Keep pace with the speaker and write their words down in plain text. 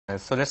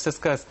So let's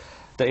discuss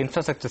the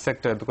infrastructure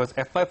sector, because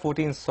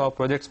FY14 saw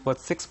projects worth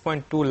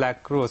 6.2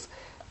 lakh crores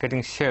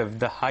getting shelved,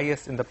 the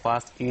highest in the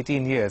past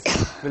 18 years.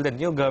 Will the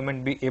new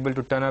government be able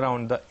to turn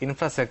around the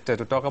infra sector?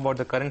 To talk about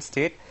the current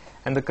state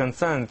and the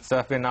concerns,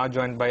 we are now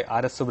joined by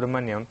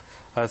Ramasubramaniam,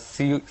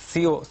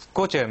 CEO,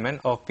 co-chairman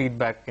of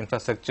Feedback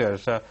Infrastructure.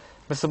 Mr.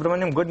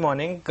 Subramaniam, good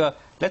morning.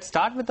 Let's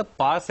start with the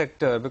power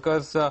sector,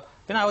 because I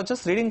was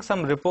just reading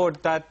some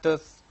report that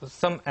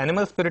some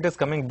animal spirit is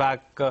coming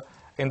back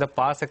in the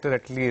power sector,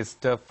 at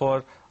least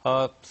for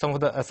some of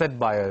the asset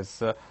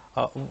buyers.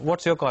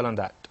 What's your call on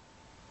that?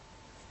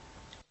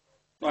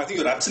 No, I think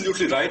you're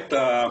absolutely right.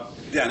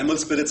 The animal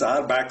spirits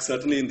are back,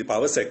 certainly in the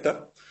power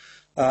sector.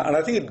 And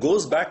I think it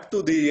goes back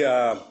to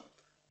the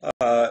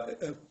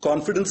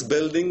confidence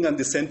building and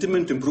the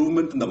sentiment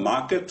improvement in the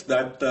market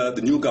that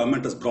the new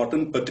government has brought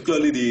in,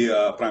 particularly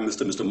the Prime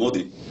Minister, Mr.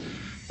 Modi.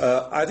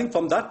 I think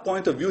from that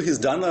point of view, he's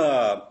done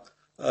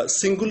a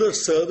singular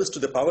service to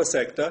the power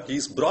sector.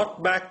 He's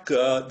brought back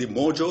the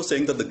Mojo,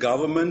 saying that the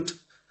government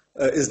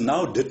is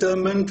now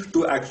determined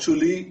to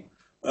actually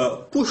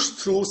push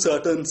through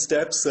certain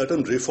steps,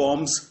 certain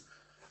reforms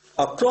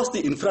across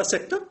the infra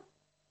sector,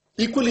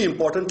 equally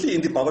importantly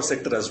in the power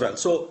sector as well.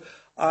 So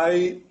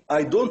I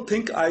don't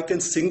think I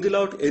can single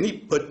out any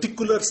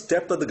particular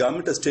step that the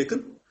government has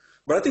taken,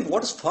 but I think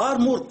what is far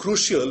more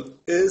crucial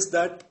is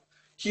that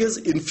he has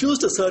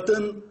infused a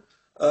certain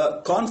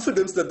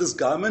confidence that this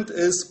government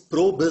is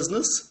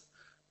pro-business,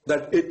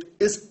 that it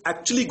is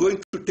actually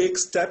going to take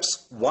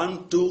steps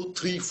 1, 2,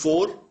 3,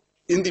 4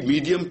 in the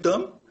medium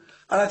term.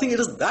 And I think it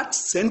is that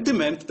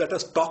sentiment that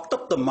has talked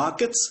up the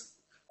markets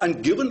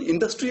and given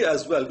industry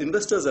as well,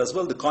 investors as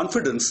well, the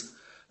confidence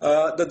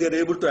that they are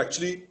able to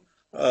actually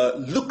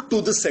look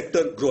to this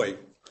sector growing.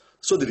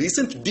 So the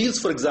recent deals,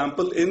 for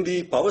example, in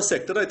the power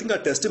sector, I think are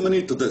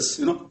testimony to this.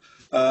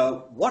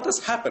 What has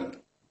happened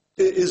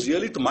is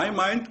really, to my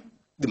mind,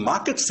 the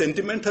market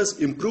sentiment has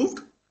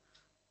improved.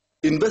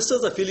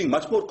 Investors are feeling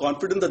much more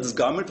confident that this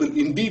government will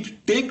indeed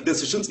take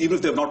decisions, even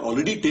if they have not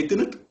already taken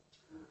it.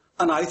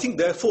 And I think,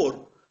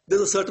 therefore,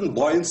 there's a certain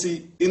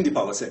buoyancy in the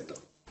power sector.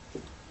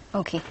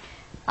 Okay.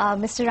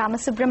 Mr.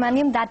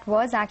 Ramasubramaniam, that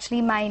was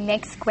actually my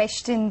next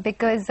question,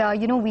 because,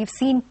 we've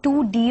seen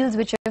 2 deals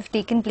which have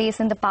taken place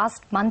in the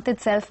past month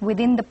itself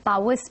within the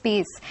power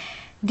space.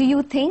 Do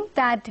you think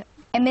that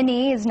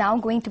M&A is now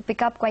going to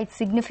pick up quite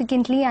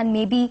significantly and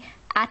maybe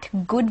at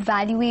good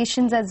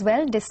valuations as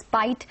well,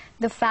 despite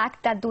the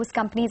fact that those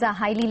companies are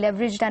highly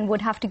leveraged and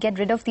would have to get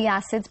rid of the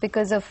assets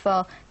because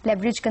of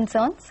leverage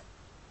concerns?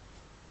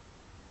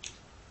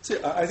 See,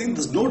 I think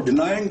there's no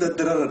denying that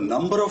there are a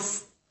number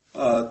of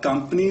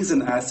companies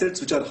and assets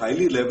which are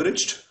highly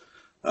leveraged,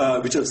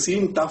 which have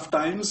seen tough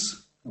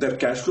times, their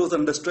cash flows are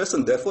under stress,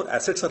 and therefore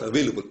assets are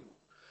available.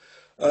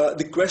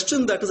 The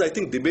question that is, I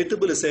think,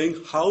 debatable is saying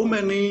how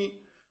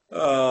many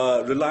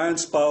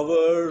Reliance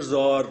Powers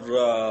or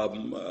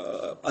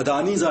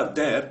Adanis are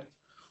there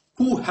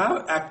who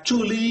have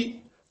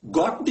actually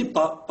got the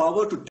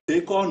power to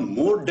take on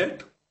more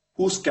debt,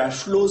 whose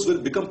cash flows will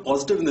become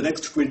positive in the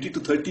next 20 to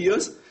 30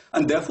 years,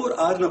 and therefore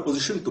are in a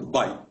position to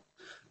buy.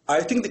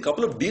 I think the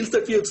couple of deals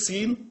that we have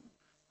seen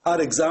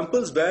are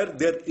examples where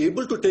they're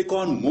able to take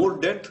on more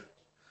debt.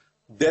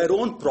 Their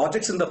own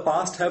projects in the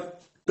past have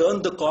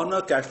turned the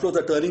corner, cash flows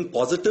are turning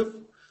positive,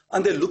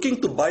 and they're looking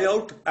to buy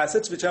out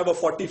assets which have a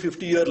 40,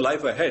 50-year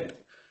life ahead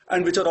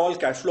and which are all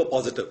cash flow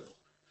positive.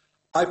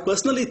 I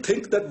personally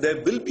think that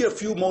there will be a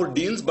few more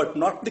deals, but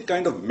not the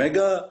kind of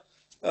mega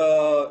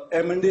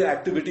M&A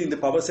activity in the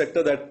power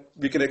sector that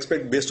we can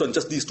expect based on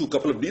just these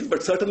couple of deals.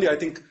 But certainly I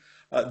think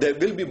there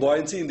will be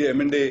buoyancy in the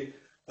M&A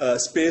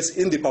space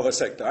in the power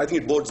sector. I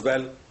think it bodes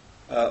well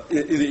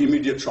in the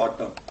immediate short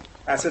term.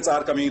 Assets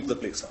are coming into the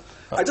place.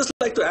 I'd just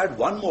like to add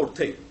one more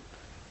thing.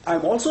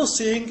 I'm also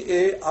seeing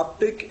a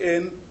uptick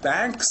in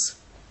banks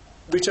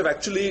which have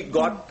actually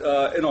got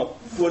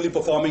poorly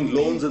performing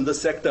loans in the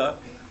sector,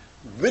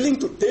 willing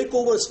to take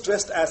over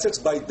stressed assets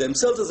by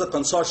themselves as a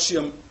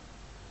consortium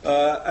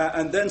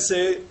and then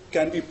say,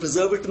 can we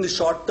preserve it in the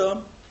short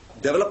term,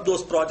 develop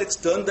those projects,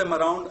 turn them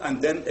around,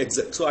 and then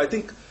exit. So I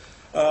think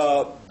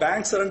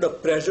banks are under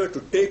pressure to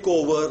take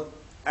over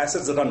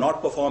assets that are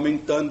not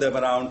performing, turn them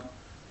around,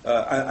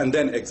 and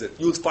then exit.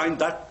 You'll find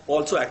that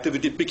also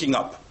activity picking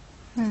up.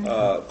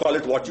 Call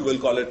it what you will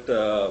call it,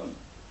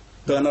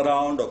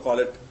 turnaround, or call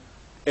it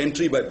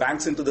entry by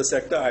banks into the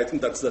sector. I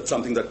think that's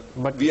something that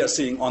we are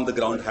seeing on the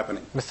ground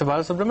happening. Mr.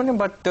 Balasubramaniam,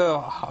 but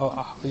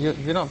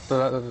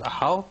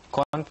how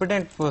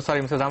confident,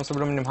 Mr.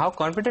 Ramasubramaniam, how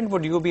confident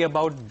would you be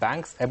about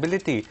banks'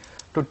 ability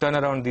to turn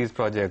around these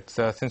projects,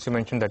 since you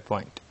mentioned that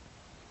point?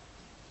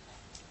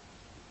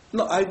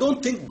 No, I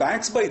don't think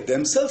banks by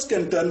themselves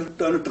can turn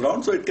it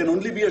around, so it can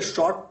only be a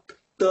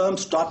short-term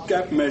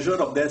stopgap measure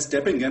of their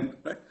stepping in.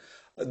 Right?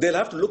 They'll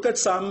have to look at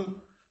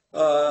some,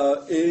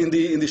 in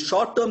the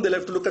short term, they'll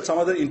have to look at some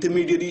other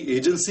intermediary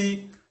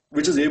agency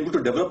which is able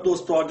to develop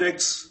those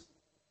projects,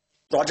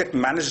 project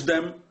manage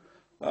them,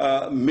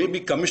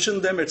 maybe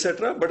commission them,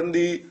 etc. But in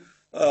the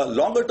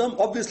longer term,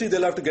 obviously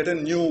they'll have to get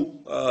in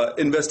new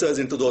investors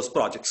into those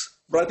projects.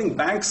 But I think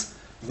banks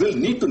will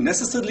need to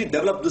necessarily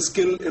develop the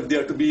skill if they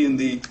are to be in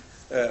the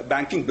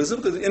banking business,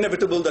 because it's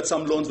inevitable that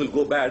some loans will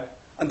go bad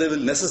and they will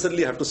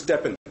necessarily have to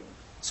step in.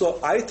 So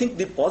I think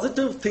the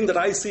positive thing that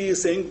I see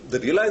is saying the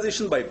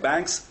realization by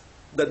banks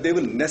that they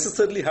will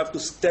necessarily have to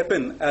step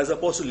in as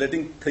opposed to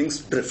letting things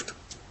drift.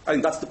 I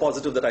think that's the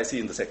positive that I see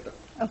in the sector.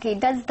 Okay,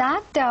 does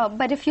that,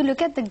 but if you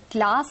look at the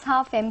glass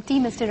half empty,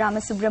 Mr.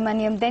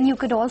 Ramasubramaniam, then you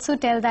could also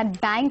tell that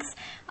banks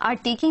are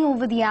taking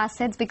over the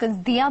assets because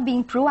they are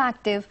being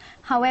proactive.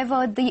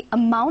 However, the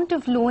amount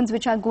of loans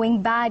which are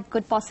going bad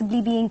could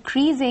possibly be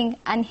increasing,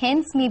 and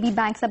hence maybe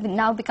banks are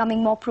now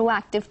becoming more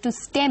proactive to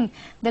stem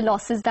the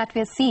losses that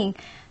we're seeing.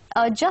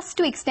 Just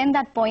to extend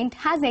that point,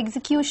 has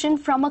execution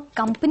from a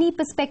company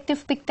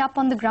perspective picked up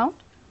on the ground?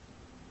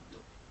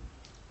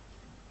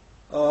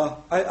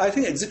 I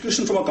think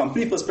execution from a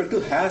company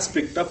perspective has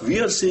picked up. We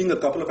are seeing a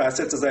couple of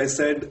assets, as I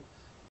said,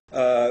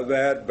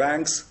 where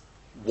banks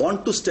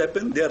want to step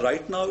in. They are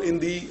right now in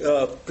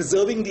the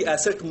preserving the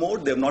asset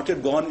mode. They have not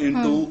yet gone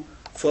into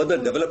further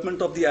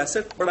development of the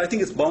asset, but I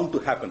think it's bound to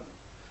happen.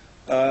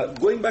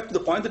 Going back to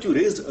the point that you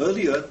raised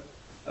earlier,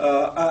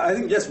 I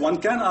think, yes,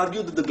 one can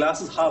argue that the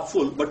glass is half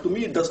full, but to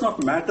me it does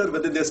not matter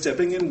whether they're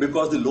stepping in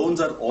because the loans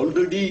are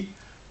already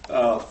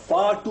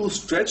far too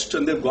stretched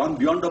and they've gone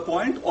beyond a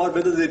point, or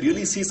whether they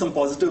really see some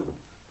positive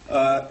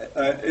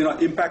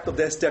impact of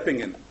their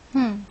stepping in.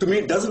 To me,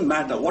 it doesn't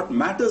matter. What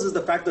matters is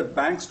the fact that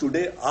banks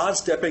today are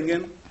stepping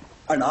in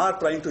and are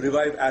trying to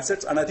revive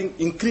assets. And I think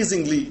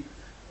increasingly,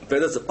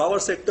 whether it's the power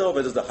sector,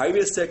 whether it's the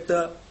highway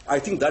sector, I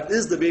think that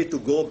is the way to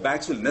go.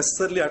 Banks will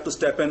necessarily have to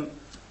step in,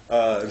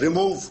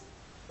 remove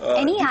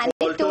any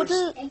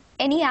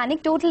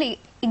anecdotal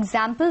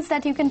examples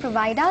that you can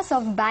provide us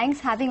of banks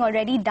having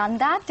already done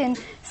that in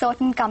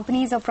certain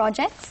companies or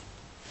projects?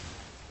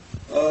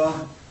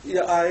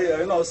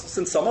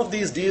 Since some of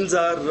these deals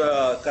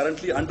are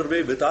currently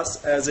underway with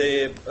us as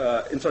a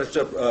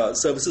infrastructure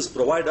services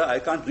provider, I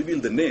can't reveal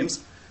the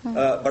names,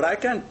 but I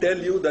can tell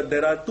you that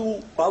there are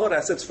two power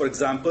assets, for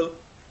example,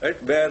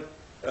 right, where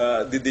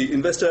the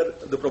investor,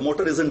 the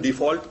promoter is in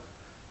default.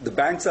 The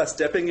banks are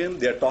stepping in.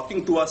 They are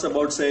talking to us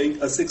about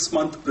saying a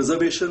 6-month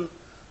preservation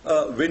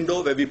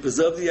window where we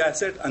preserve the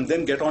asset and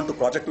then get on to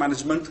project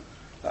management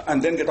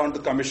and then get on to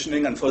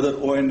commissioning and further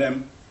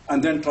O&M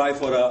and then try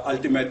for an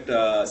ultimate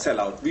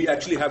sellout. We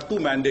actually have 2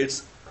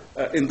 mandates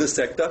in this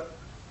sector,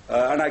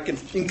 and I can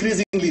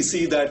increasingly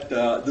see that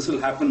this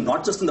will happen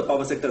not just in the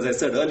power sector, as I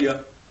said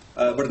earlier,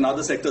 but in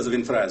other sectors of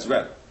infra as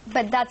well.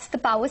 But that's the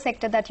power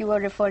sector that you were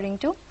referring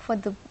to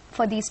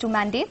for these 2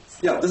 mandates?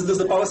 Yeah, this is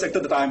the power sector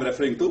that I am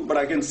referring to, but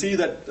I can see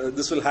that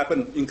this will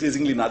happen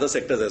increasingly in other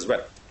sectors as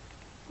well.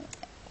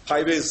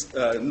 Highways,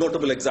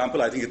 notable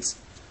example, I think it's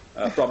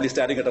probably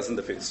staring at us in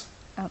the face.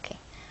 Okay.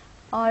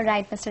 All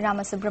right, Mr.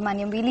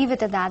 Ramasubramaniam, we leave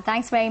it at that.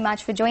 Thanks very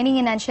much for joining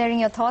in and sharing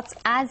your thoughts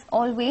as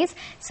always.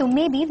 So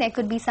maybe there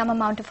could be some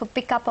amount of a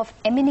pickup of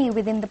M&A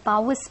within the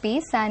power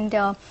space, and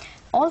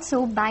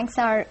also banks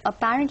are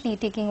apparently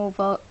taking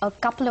over a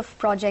couple of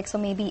projects or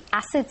maybe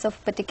assets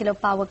of particular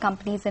power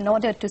companies in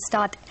order to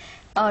start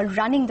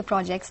running the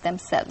projects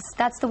themselves.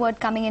 That's the word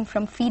coming in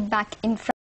from Feedback Infra.